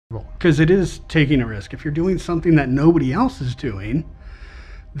Because it is taking a risk. If you're doing something that nobody else is doing,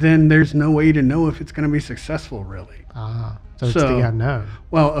 then there's no way to know if it's going to be successful, really. So it's the unknown.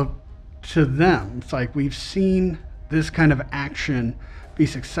 Well, to them, it's like we've seen this kind of action be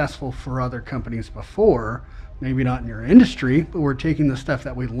successful for other companies before, maybe not in your industry, but we're taking the stuff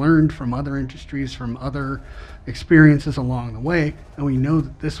that we learned from other industries, from other experiences along the way, and we know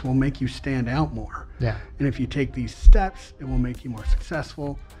that this will make you stand out more. Yeah. And if you take these steps, it will make you more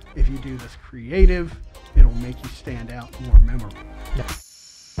successful. If you do this creative, it'll make you stand out more memorable. Yeah.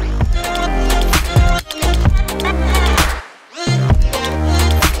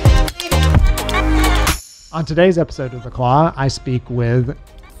 On today's episode of The Claw, I speak with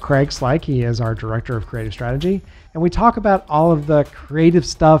Craig Slike. He is our Director of Creative Strategy. And we talk about all of the creative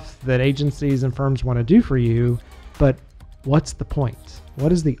stuff that agencies and firms want to do for you, but what's the point?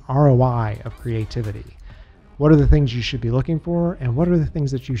 What is the ROI of creativity? What are the things you should be looking for, and what are the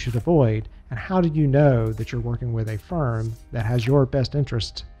things that you should avoid? And how do you know that you're working with a firm that has your best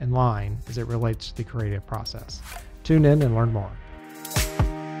interest in line as it relates to the creative process? Tune in and learn more.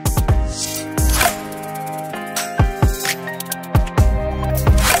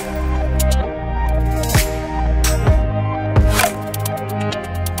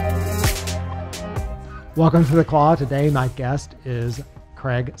 Welcome to The Claw. Today, my guest is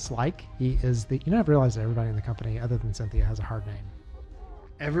Craig Slike. He is the, I've realized that everybody in the company other than Cynthia has a hard name.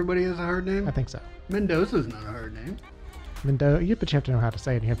 Everybody has a hard name? I think so. Mendoza's not a hard name. Mendoza, but you have to know how to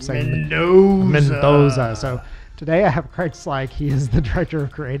say it. You have to say Mendoza. So today I have Craig Slike. He is the Director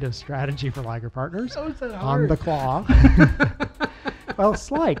of Creative Strategy for Liger Partners on The Claw. Well,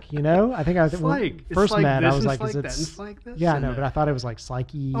 Slike, I think Slike. First like met, I was like, is it? That and Slike this? Yeah, I know, but I thought it was like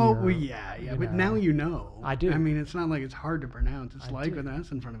Slikey. Oh, well, yeah. But now you know. I do. I mean, it's not like it's hard to pronounce. It's like with an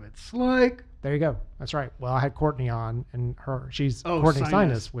S in front of it. Slike. There you go. That's right. Well, I had Courtney on, and she's Courtney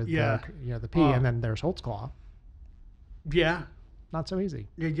Sinus with the P, and then there's Holtzclaw. Yeah. Not so easy.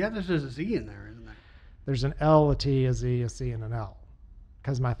 Yeah, there's a Z in there, isn't there? There's an L, a T, a Z, a C, and an L.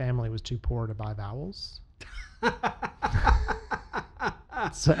 Because my family was too poor to buy vowels.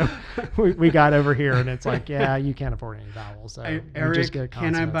 So we got over here, and it's like, yeah, you can't afford any vowels. So Eric, just get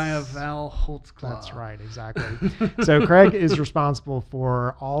can I buy a vowel Holtzclaw? That's right, exactly. So Craig is responsible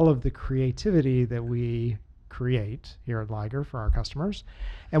for all of the creativity that we create here at Liger for our customers.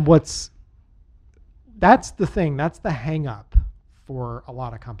 And that's the thing, that's the hang up for a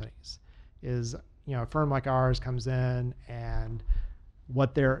lot of companies is, a firm like ours comes in, and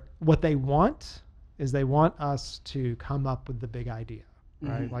what they want is they want us to come up with the big idea.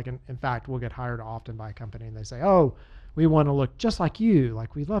 Right. Mm-hmm. Like in fact, we'll get hired often by a company and they say, oh, we want to look just like you.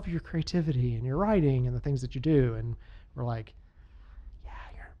 Like, we love your creativity and your writing and the things that you do. And we're like, yeah,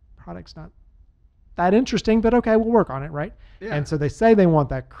 your product's not that interesting, but okay, we'll work on it. Right. Yeah. And so they say they want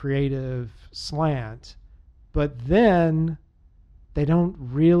that creative slant, but then they don't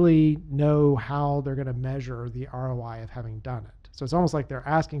really know how they're going to measure the ROI of having done it. So it's almost like they're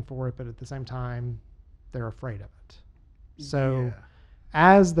asking for it, but at the same time, they're afraid of it. So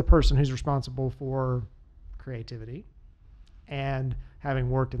as the person who's responsible for creativity and having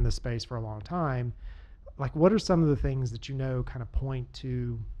worked in this space for a long time, like, what are some of the things that kind of point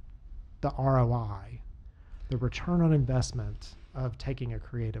to the ROI, the return on investment of taking a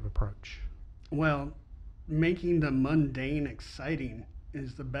creative approach? Well, making the mundane exciting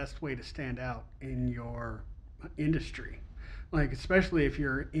is the best way to stand out in your industry. Like, especially if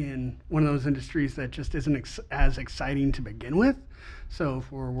you're in one of those industries that just isn't as exciting to begin with. So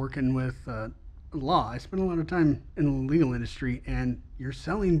if we're working with law, I spend a lot of time in the legal industry, and you're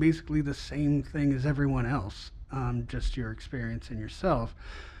selling basically the same thing as everyone else, just your experience and yourself.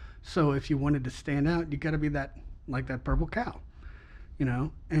 So if you wanted to stand out, you got to be that purple cow,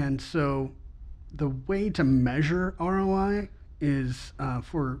 And so the way to measure ROI is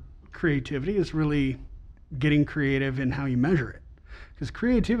for creativity is really getting creative in how you measure it, because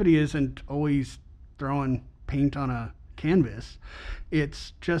creativity isn't always throwing paint on a canvas.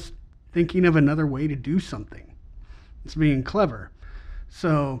 It's just thinking of another way to do something. It's being clever.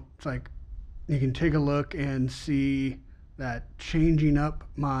 So it's like you can take a look and see that changing up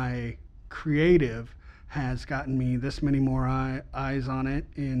my creative has gotten me this many more eyes on it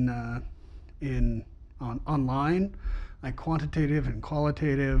online, like quantitative and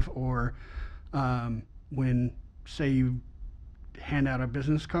qualitative, or when, say, you hand out a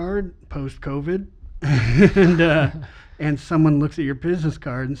business card post-COVID and someone looks at your business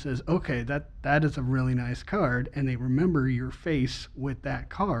card and says, okay, that is a really nice card, and they remember your face with that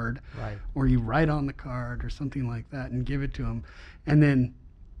card, right? Or you write on the card or something like that and give it to them. And then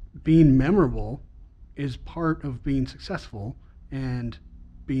being memorable is part of being successful, and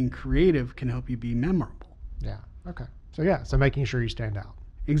being creative can help you be memorable. Yeah. Okay. So yeah. So making sure you stand out.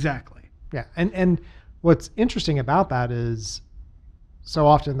 Exactly. Yeah. And what's interesting about that is so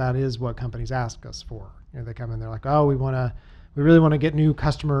often that is what companies ask us for. They come in, they're like, oh, we really want to get new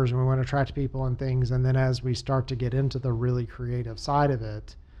customers and we want to attract people and things. And then as we start to get into the really creative side of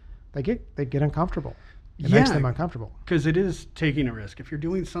it, they get uncomfortable. It makes them uncomfortable. Because it is taking a risk. If you're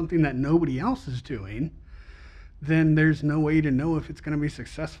doing something that nobody else is doing, then there's no way to know if it's going to be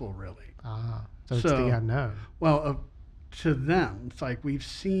successful, really. So it's the unknown. Well, to them, it's like we've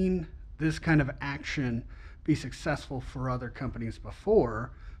seen this kind of action be successful for other companies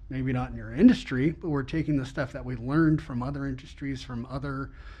before. Maybe not in your industry, but we're taking the stuff that we learned from other industries, from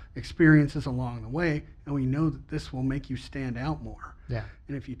other experiences along the way, and we know that this will make you stand out more. Yeah.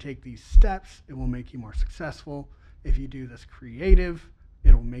 And if you take these steps, it will make you more successful. If you do this creative,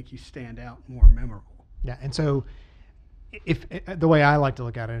 it'll make you stand out more memorable. Yeah. And so if the way I like to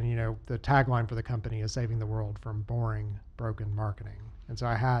look at it, the tagline for the company is saving the world from boring, broken marketing. And so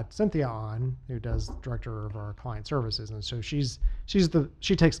I had Cynthia on, who does director of our client services. And so she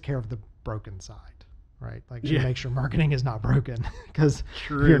takes care of the broken side, right? Like she makes sure marketing is not broken, because if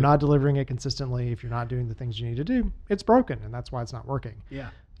you're not delivering it consistently, if you're not doing the things you need to do, it's broken. And that's why it's not working. Yeah.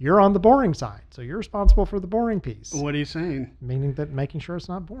 You're on the boring side. So you're responsible for the boring piece. What are you saying? Meaning that making sure it's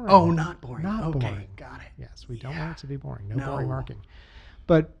not boring. Oh, not boring. Not okay, boring. Got it. Yes, we don't want it to be boring. No boring marketing.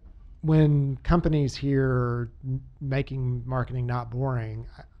 But when companies hear making marketing not boring,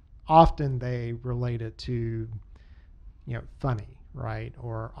 often they relate it to, funny, right?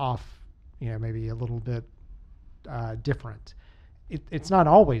 Or off, maybe a little bit different. It's not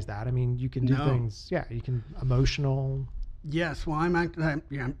always that. I mean, you can do things, you can emotional. Yes, well, I'm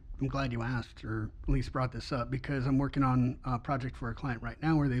glad you asked, or at least brought this up, because I'm working on a project for a client right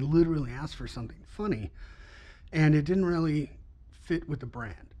now where they literally asked for something funny, and it didn't really fit with the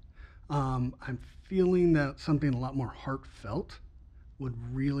brand. I'm feeling that something a lot more heartfelt would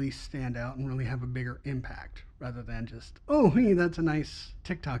really stand out and really have a bigger impact, rather than just, oh, hey, that's a nice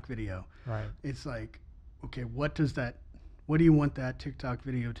TikTok video. Right. It's like, okay, what do you want that TikTok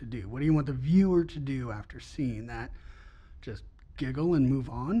video to do? What do you want the viewer to do after seeing that? Just giggle and move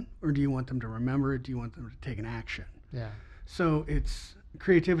on? Or do you want them to remember it? Do you want them to take an action? Yeah. So it's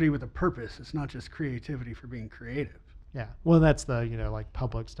creativity with a purpose. It's not just creativity for being creative. Yeah. Well, that's the, like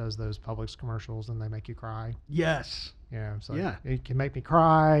Publix does those Publix commercials and they make you cry. Yes. So it can make me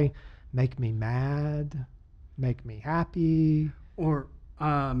cry, make me mad, make me happy. Or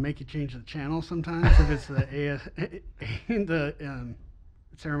make you change the channel sometimes if it's the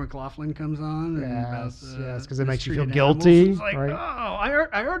Sarah McLachlan comes on. Yes, because it makes you feel guilty. It's like, right?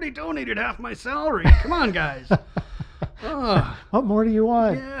 I already donated half my salary. Come on, guys. What more do you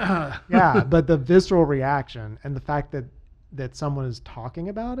want? Yeah. Yeah, but the visceral reaction and the fact that someone is talking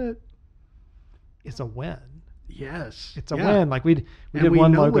about it is a win. Yes. It's a win. Like we did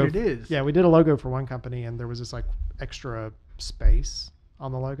one know logo. What it is. Yeah, we did a logo for one company and there was this like extra space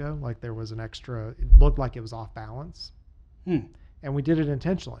on the logo. Like there was an extra, it looked like it was off balance. And we did it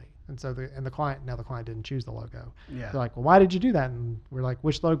intentionally. And so the client didn't choose the logo. Yeah. They're like, well, why did you do that? And we're like,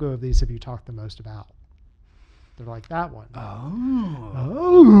 which logo of these have you talked the most about? They're like, that one.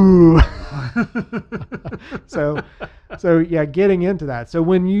 So yeah, getting into that. So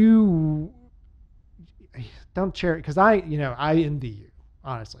when you don't share it, because I envy you,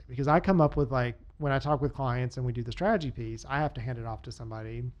 honestly, because I come up with, like, when I talk with clients and we do the strategy piece, I have to hand it off to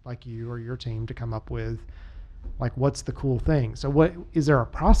somebody like you or your team to come up with, like, what's the cool thing? So what, is there a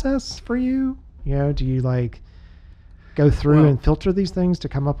process for you? Do you like go through and filter these things to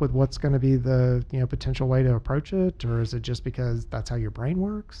come up with what's going to be the, potential way to approach it? Or is it just because that's how your brain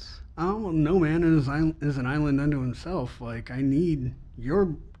works? Oh, no, man, is an island unto himself. Like, I need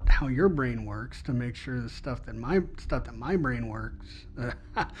how your brain works to make sure the stuff that my brain works,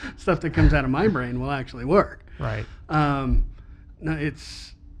 stuff that comes out of my brain will actually work. Right. No,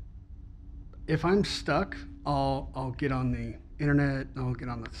 it's, if I'm stuck, I'll get on the internet, I'll get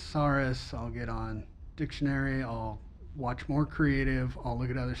on the thesaurus, I'll get on dictionary, I'll watch more creative, I'll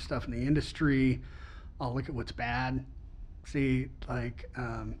look at other stuff in the industry, I'll look at what's bad, see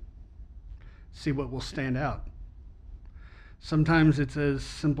what will stand out. Sometimes it's as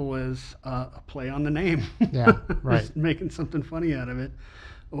simple as a play on the name. Yeah, right. Just making something funny out of it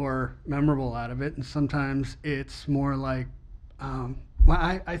or memorable out of it. And sometimes it's more like,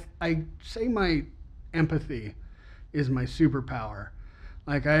 I say my empathy is my superpower.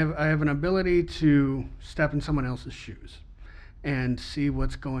 Like I have an ability to step in someone else's shoes and see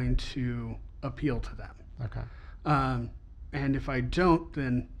what's going to appeal to them. Okay. And if I don't,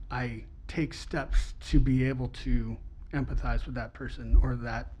 then I take steps to be able to empathize with that person or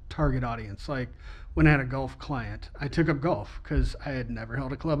that target audience. Like when I had a golf client, I took up golf because I had never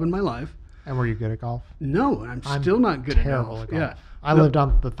held a club in my life. And were you good at golf? No, I'm still not good at golf. Yeah, I lived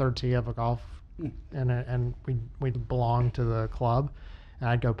on the third tee of a golf, and we belonged to the club, and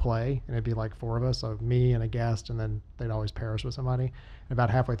I'd go play, and it'd be like 4 of us, so me and a guest, and then they'd always pair us with somebody. And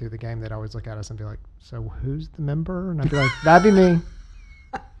about halfway through the game, they'd always look at us and be like, "So who's the member?" And I'd be like, "That'd be me."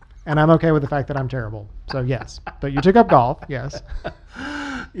 And I'm okay with the fact that I'm terrible. So yes, but you took up golf, yes.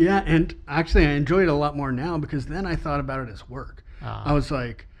 Yeah, and actually I enjoy it a lot more now because then I thought about it as work. I was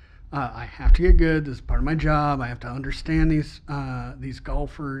like, I have to get good. This is part of my job. I have to understand these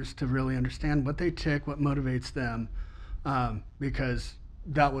golfers to really understand what they tick, what motivates them, because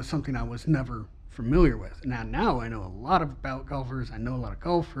that was something I was never familiar with. Now I know a lot about golfers. I know a lot of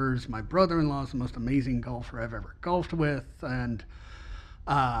golfers. My brother-in-law is the most amazing golfer I've ever golfed with, and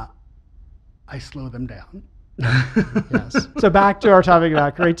I slow them down. Yes. So back to our topic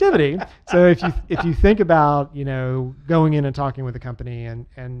about creativity. So if you think about, going in and talking with a company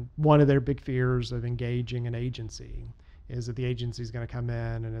and one of their big fears of engaging an agency is that the agency is going to come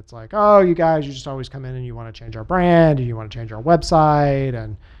in and it's like, oh, you guys, you just always come in and you want to change our brand and you want to change our website.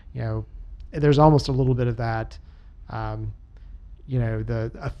 And, there's almost a little bit of that,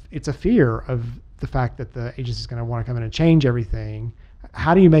 it's a fear of the fact that the agency is going to want to come in and change everything.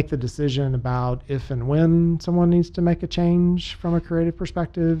 How do you make the decision about if and when someone needs to make a change from a creative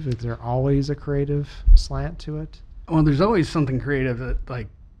perspective? Is there always a creative slant to it? Well, there's always something creative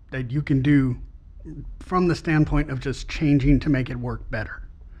that you can do from the standpoint of just changing to make it work better.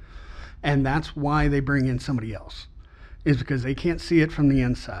 And that's why they bring in somebody else, is because they can't see it from the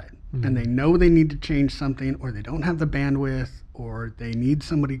inside. Mm-hmm. And they know they need to change something, or they don't have the bandwidth, or they need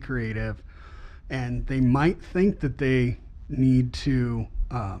somebody creative. And they might think that they need to,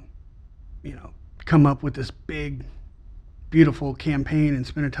 come up with this big, beautiful campaign and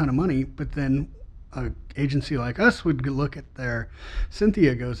spend a ton of money. But then an agency like us would look at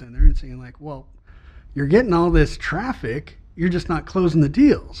Cynthia goes in there and saying like, well, you're getting all this traffic, you're just not closing the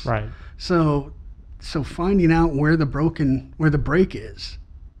deals. Right. So finding out where the break is,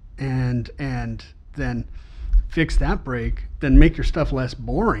 and then fix that break, then make your stuff less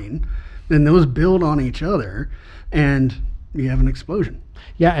boring, then those build on each other, and you have an explosion.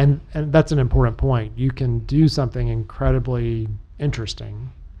 Yeah, and that's an important point. You can do something incredibly interesting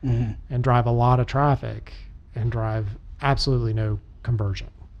mm-hmm. and drive a lot of traffic and drive absolutely no conversion.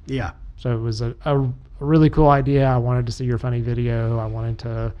 Yeah. So it was a really cool idea. I wanted to see your funny video. I wanted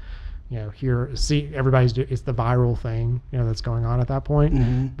to, see everybody's it's the viral thing, that's going on at that point.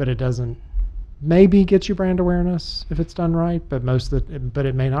 Mm-hmm. But it doesn't maybe get you brand awareness if it's done right, but but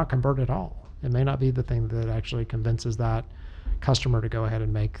it may not convert at all. It may not be the thing that actually convinces that customer to go ahead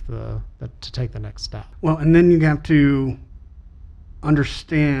and make to take the next step. Well, and then you have to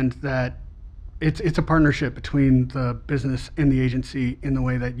understand that it's a partnership between the business and the agency in the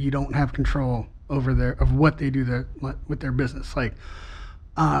way that you don't have control over of what they do with their business. Like,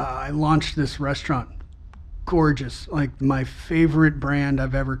 I launched this restaurant, gorgeous, like my favorite brand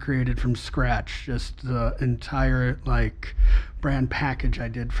I've ever created from scratch. Just the entire brand package I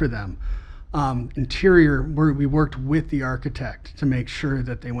did for them. Interior, where we worked with the architect to make sure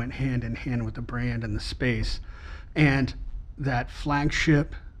that they went hand in hand with the brand and the space. And that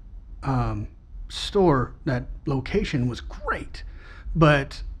flagship store, that location was great.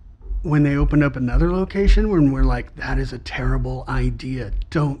 But when they opened up another location, when we're like, that is a terrible idea,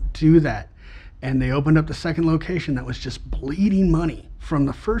 don't do that. And they opened up the second location that was just bleeding money from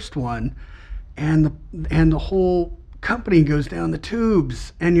the first one, and the whole company goes down the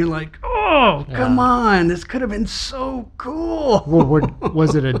tubes, and you're like, oh, yeah. Come on, this could have been so cool. Well,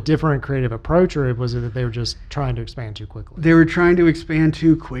 was it a different creative approach, or was it that they were just trying to expand too quickly? They were trying to expand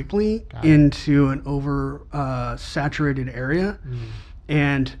too quickly into an saturated area,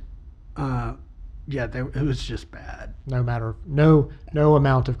 and it was just bad. No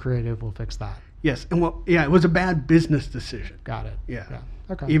amount of creative will fix that. Yes, and it was a bad business decision. Got it. Yeah.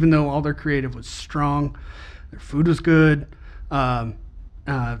 Okay. Even though all their creative was strong, their food was good,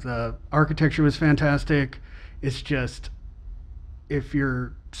 the architecture was fantastic. It's just, if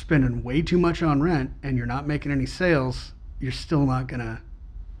you're spending way too much on rent and you're not making any sales, you're still not gonna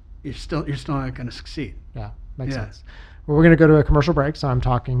succeed. Yeah, makes sense. Well, we're going to go to a commercial break, so I'm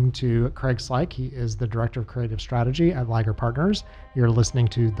talking to Craig Slike. He is the Director of Creative Strategy at Liger Partners. You're listening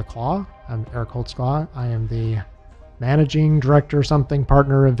to The Claw. I'm Eric Holtzclaw. I am the Managing Director,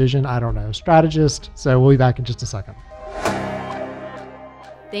 partner of Vision, strategist. So we'll be back in just a second.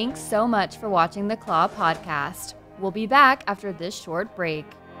 Thanks so much for watching The Claw podcast. We'll be back after this short break.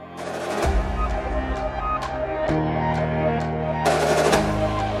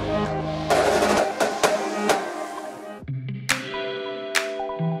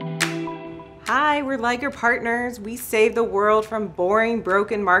 Liger Partners, we save the world from boring,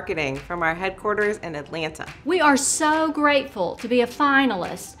 broken marketing from our headquarters in Atlanta. We are so grateful to be a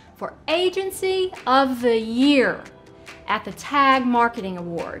finalist for Agency of the Year at the Tag Marketing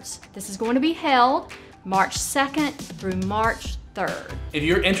Awards. This is going to be held March 2nd through March 3rd. If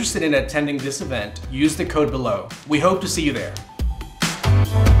you're interested in attending this event, use the code below. We hope to see you there.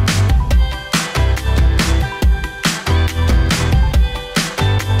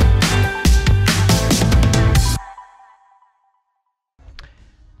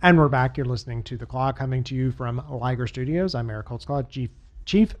 And we're back. You're listening to The Claw, coming to you from Liger Studios. I'm Eric Holtzclaw,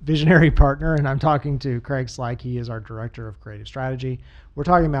 Chief Visionary Partner, and I'm talking to Craig Slike. He is our Director of Creative Strategy. We're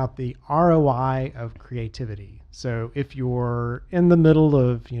talking about the ROI of creativity. So if you're in the middle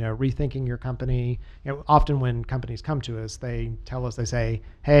of, rethinking your company, often when companies come to us, they tell us, they say,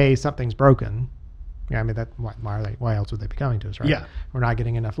 hey, something's broken. Yeah, I mean, why else would they be coming to us, right? Yeah. We're not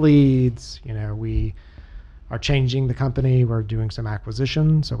getting enough leads. We are changing the company. We're doing some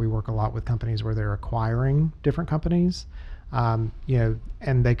acquisition. So we work a lot with companies where they're acquiring different companies, and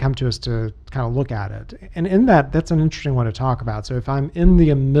they come to us to kind of look at it. And in that's an interesting one to talk about. So if I'm in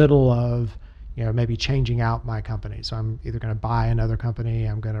the middle of, maybe changing out my company, so I'm either going to buy another company,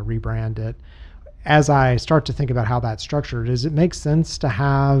 I'm going to rebrand it. As I start to think about how that's structured, does it make sense to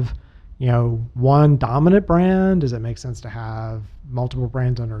have, one dominant brand? Does it make sense to have multiple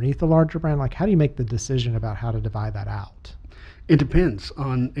brands underneath the larger brand? Like, how do you make the decision about how to divide that out? It depends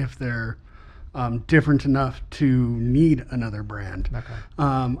on if they're different enough to need another brand. Okay.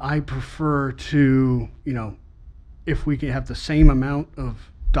 I prefer to, if we can have the same amount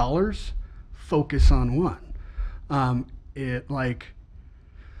of dollars, focus on one.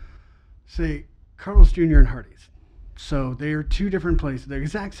 Say Carl's Jr. and Hardee's. So they are two different places. They're the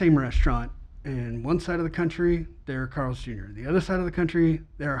exact same restaurant. In one side of the country, they're Carl's Jr. The other side of the country,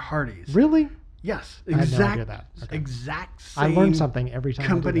 they're Hardee's. Really? Yes, I had no idea that. Okay. Exact same. I learned something every time.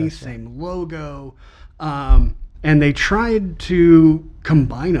 Company, same logo, and they tried to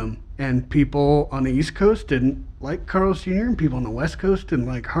combine them. And people on the East Coast didn't like Carl's Jr. and people on the West Coast didn't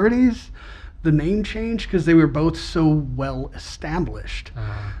like Hardee's. The name changed because they were both so well established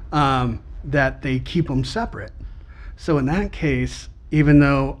that they keep them separate. So in that case, even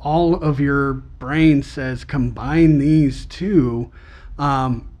though all of your brain says combine these two,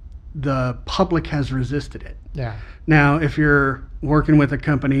 the public has resisted it. Yeah. Now, if you're working with a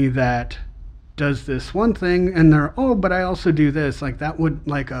company that does this one thing and they're, but I also do this, like that would,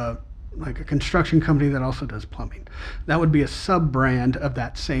 like a construction company that also does plumbing, that would be a sub-brand of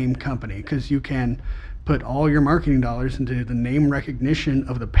that same company, because you can put all your marketing dollars into the name recognition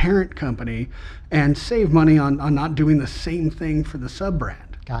of the parent company and save money on not doing the same thing for the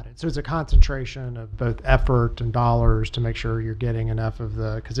sub-brand. Got it. So it's a concentration of both effort and dollars to make sure you're getting enough of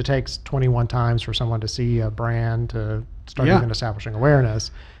because it takes 21 times for someone to see a brand to start even establishing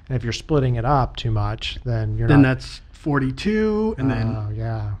awareness. And if you're splitting it up too much, then you're then that's 42 and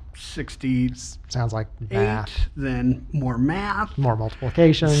then 60. Sounds like math. Then more math. More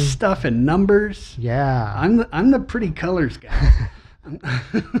multiplication. Stuff and numbers. Yeah. I'm the pretty colors guy.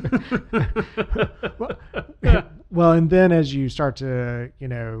 Well, and then as you start to,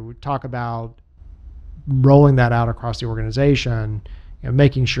 talk about rolling that out across the organization,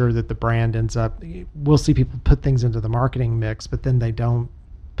 making sure that the brand ends up, we'll see people put things into the marketing mix, but then they don't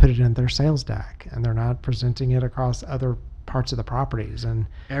put it in their sales deck and they're not presenting it across other parts of the properties, and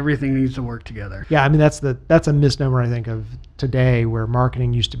everything needs to work together. Yeah, I mean that's a misnomer I think of today, where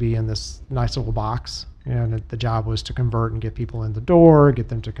marketing used to be in this nice little box, and the job was to convert and get people in the door, get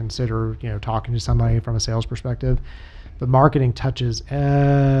them to consider talking to somebody from a sales perspective. But marketing touches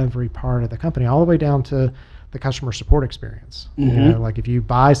every part of the company, all the way down to the customer support experience. Mm-hmm. Like if you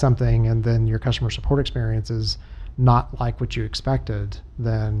buy something and then your customer support experience is not like what you expected,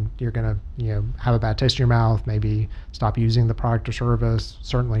 then you're going to have a bad taste in your mouth, maybe stop using the product or service,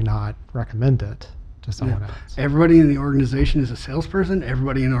 certainly not recommend it to someone else. Everybody in the organization is a salesperson.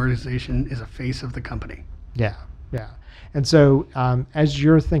 Everybody in the organization is a face of the company. Yeah. And so as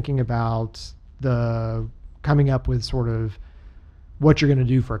you're thinking about the coming up with sort of what you're going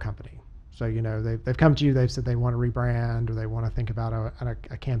to do for a company, so they've come to you, they've said they want to rebrand or they want to think about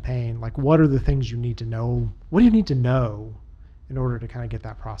a campaign. Like, what are the things you need to know? What do you need to know in order to kind of get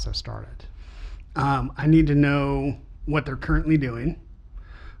that process started? I need to know what they're currently doing.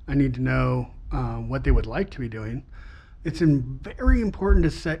 I need to know what they would like to be doing. It's very important to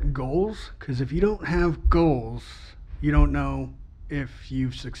set goals, because if you don't have goals, you don't know if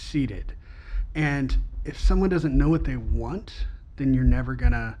you've succeeded. And if someone doesn't know what they want, then you're never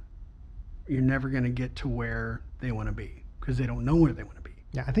gonna get to where they want to be, because they don't know where they want to be.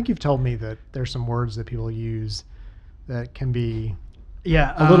 Yeah, I think you've told me that there's some words that people use that can be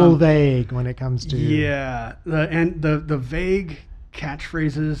Yeah, a little vague when it comes to. Yeah, the vague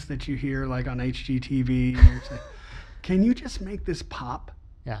catchphrases that you hear like on HGTV. It's like, can you just make this pop?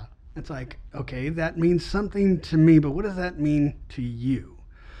 Yeah. It's like, okay, that means something to me, but what does that mean to you?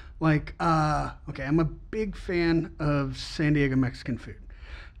 Like, okay, I'm a big fan of San Diego Mexican food,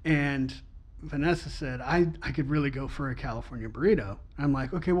 and Vanessa said I could really go for a California burrito. I'm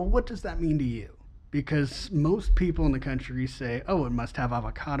like, okay, well, what does that mean to you? Because most people in the country say, oh, it must have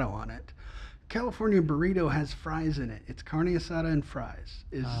avocado on it. California burrito has fries in it. It's carne asada and fries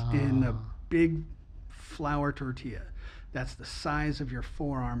is in a big flour tortilla. That's the size of your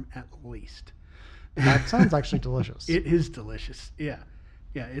forearm at least. That sounds actually delicious. It is delicious. Yeah.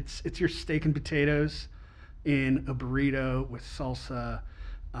 Yeah, it's your steak and potatoes in a burrito with salsa,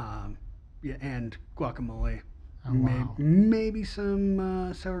 and guacamole. Oh, wow. Maybe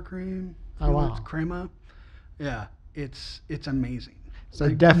some sour cream. Oh, wow. Crema. Yeah, it's amazing. So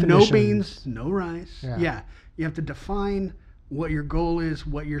like, definitions. No beans, no rice. Yeah, you have to define what your goal is,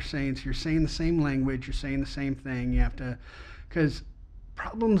 what you're saying. So you're saying the same language, you're saying the same thing. You have to, because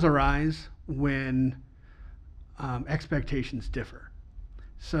problems arise when expectations differ.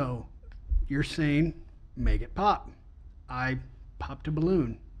 So you're saying, make it pop. I popped a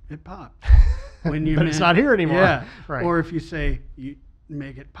balloon. It popped. When you but it's not here anymore. Yeah. Right. Or if you say, you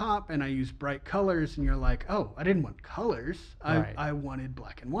make it pop, and I use bright colors, and you're like, oh, I didn't want colors. Right. I wanted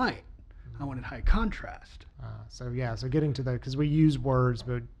black and white. I wanted high contrast. So getting to that, because we use words,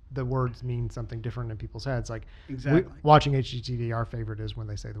 but the words mean something different in people's heads. Like Exactly. Watching HGTV, our favorite is when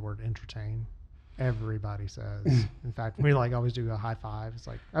they say the word entertain. Everybody says. In fact, we like always do a high five. It's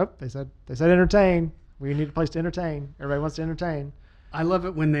like, oh, they said entertain. We need a place to entertain. Everybody wants to entertain. I love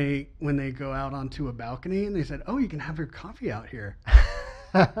it when they go out onto a balcony and they said, oh, you can have your coffee out here.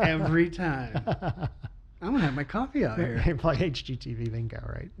 Every time. I'm going to have my coffee out here. They play HGTV bingo,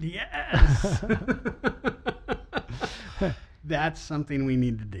 right? Yes. That's something we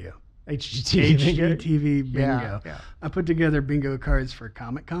need to do. HGTV bingo. Yeah. I put together bingo cards for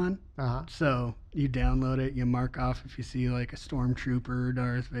Comic-Con. Uh-huh. So you download it, you mark off if you see like a Stormtrooper,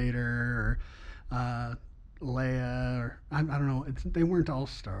 Darth Vader, or Leia, or I don't know. They weren't all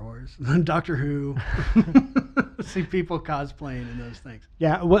Star Wars. Doctor Who. See people cosplaying in those things.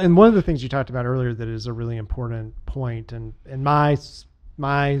 Yeah, well, and one of the things you talked about earlier that is a really important point, and my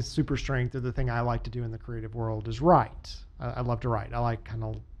super strength, or the thing I like to do in the creative world, is write. I love to write. I like kind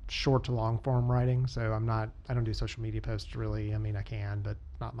of short to long form writing. So I don't do social media posts really. I mean, I can, but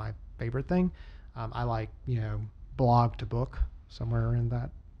not my favorite thing. I like, blog to book, somewhere in that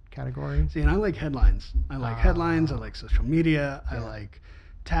category. See, and I like headlines. I like headlines. I like social media. Yeah. I like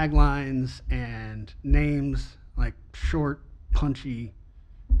taglines and names, like short, punchy,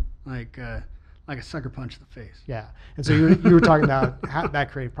 like a sucker punch to the face. Yeah. And so you were talking about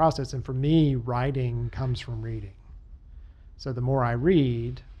that creative process. And for me, writing comes from reading. So the more I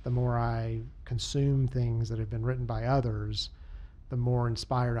read, the more I consume things that have been written by others, the more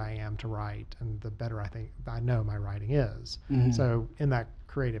inspired I am to write, and the better I know my writing is. Mm-hmm. So in that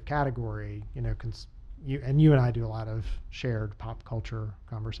creative category, you and I do a lot of shared pop culture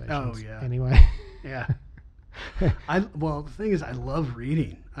conversations. Oh, yeah. Anyway. Yeah. Well, the thing is, I love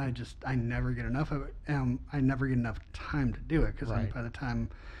reading. I never get enough of it. I never get enough time to do it, because Right. by the time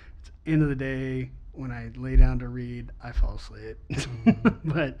it's end of the day, when I lay down to read, I fall asleep. Mm-hmm.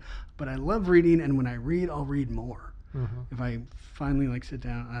 But I love reading, and when I read, I'll read more. Mm-hmm. If I finally sit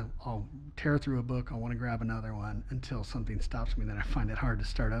down, I'll tear through a book. I'll want to grab another one until something stops me. Then I find it hard to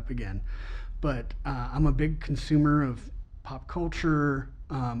start up again. But I'm a big consumer of pop culture.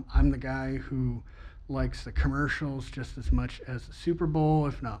 I'm the guy who likes the commercials just as much as the Super Bowl,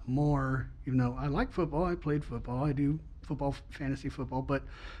 if not more. Even though I like football, I played football, I do football, fantasy football. But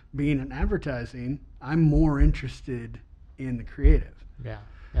being in advertising, I'm more interested in the creative. Yeah.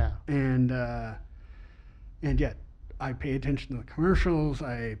 Yeah. And yet, I pay attention to the commercials.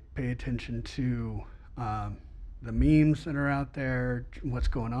 I pay attention to the memes that are out there, what's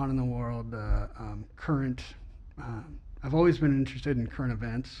going on in the world, current. I've always been interested in current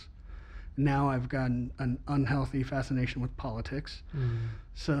events. Now I've gotten an unhealthy fascination with politics.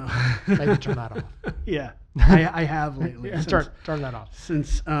 So Maybe turn that off. Yeah, I have lately. Yeah, turn that off.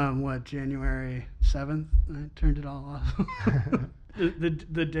 Since January 7th, I turned it all off.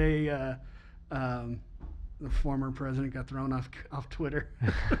 the day the former president got thrown off Twitter.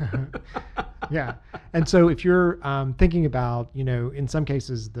 Yeah. And so if you're thinking about, in some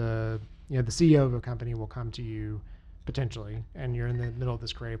cases the CEO of a company will come to you potentially, and you're in the middle of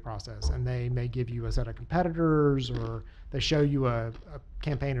this creative process, and they may give you a set of competitors, or they show you a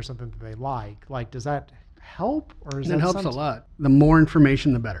campaign or something that they like, does that help, or is It that helps a something? lot. The more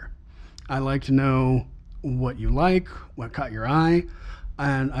information, the better. I like to know what you like, what caught your eye,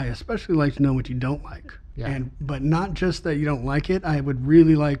 and I especially like to know what you don't like. Yeah. But not just that you don't like it. I would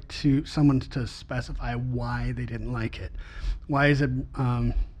really like someone to specify why they didn't like it. Why is it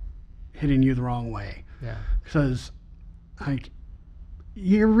hitting you the wrong way? Yeah. Because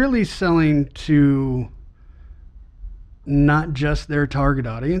you're really selling to not just their target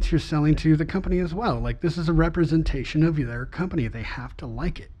audience, you're selling to the company as well. Like, this is a representation of their company. They have to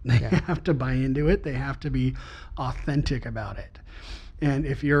like it. They have to buy into it. They have to be authentic about it. And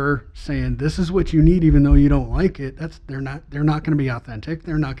if you're saying this is what you need, even though you don't like it, they're not going to be authentic.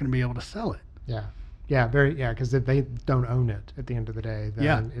 They're not going to be able to sell it. Yeah. Yeah. Because if they don't own it at the end of the day,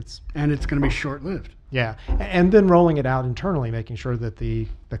 then it's going to be short-lived. Yeah. And then rolling it out internally, making sure that the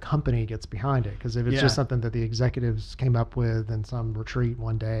company gets behind it. Because if it's just something that the executives came up with in some retreat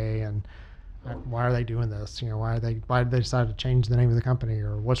one day, and why are they doing this? Why did they decide to change the name of the company,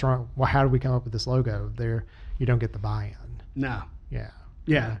 or what's wrong? Well, how did we come up with this logo? You don't get the buy-in. No.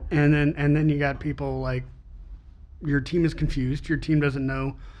 Yeah. And then you got people like, your team is confused. Your team doesn't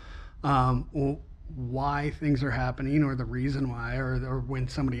know why things are happening, or the reason why, or when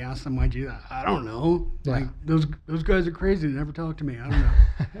somebody asks them, why'd you do that? I don't know. Yeah. Like, those guys are crazy. They never talk to me. I don't know.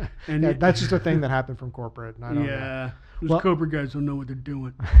 And that's just a thing that happened from corporate. And I don't know. Those corporate guys don't know what they're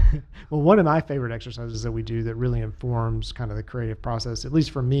doing. Well, one of my favorite exercises that we do that really informs kind of the creative process, at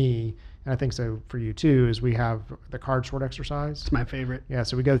least for me, and I think so for you too, is we have the card sort exercise. It's my favorite. Yeah,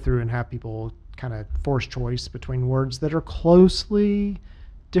 so we go through and have people kind of force choice between words that are closely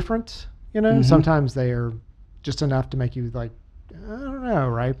different. Sometimes they are just enough to make you like, I don't know,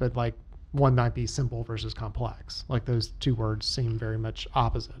 right? But like, one might be simple versus complex. Like, those two words seem very much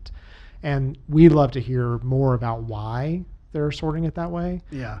opposite. And we love to hear more about why they're sorting it that way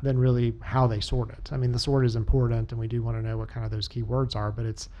than really how they sort it. I mean, the sort is important, and we do want to know what kind of those key words are, but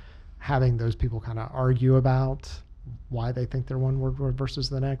it's having those people kind of argue about why they think they're one word versus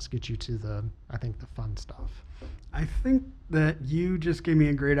the next, get you to the fun stuff. I think that you just gave me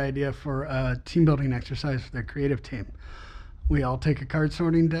a great idea for a team building exercise for the creative team. We all take a card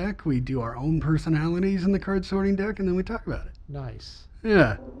sorting deck, we do our own personalities in the card sorting deck, and then we talk about it. Nice.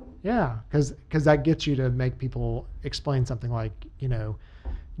 Yeah. Yeah, because that gets you to make people explain something like,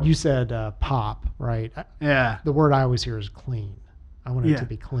 you said pop, right? Yeah. The word I always hear is clean. I want it to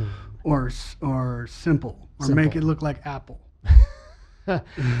be clean. Or simple. Or make it look like Apple.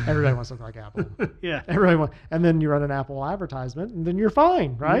 Everybody wants something like Apple. Yeah. And then you run an Apple advertisement, and then you're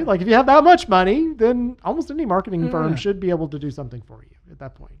fine, right? Yeah. Like, if you have that much money, then almost any marketing firm should be able to do something for you at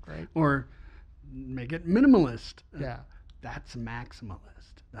that point, right? Or make it minimalist. Yeah. That's maximalist.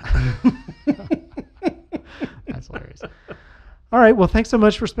 That's hilarious. All right. Well, thanks so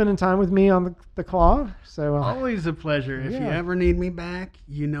much for spending time with me on the Claw. So always a pleasure. If you ever need me back,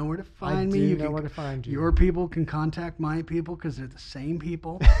 you know where to find me. You know where to find you. Your people can contact my people because they're the same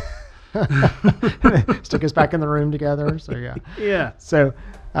people. Stick us back in the room together. So yeah. Yeah. So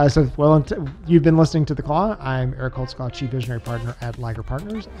you've been listening to The Claw. I'm Eric Holtzclaw, Chief Visionary Partner at Liger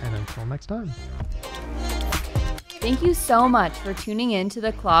Partners. And until next time. Thank you so much for tuning in to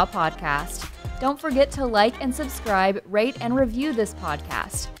the Claw Podcast. Don't forget to like and subscribe, rate and review this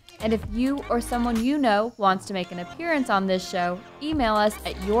podcast. And if you or someone you know wants to make an appearance on this show, email us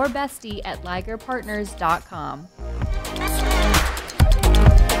at yourbestie@ligerpartners.com.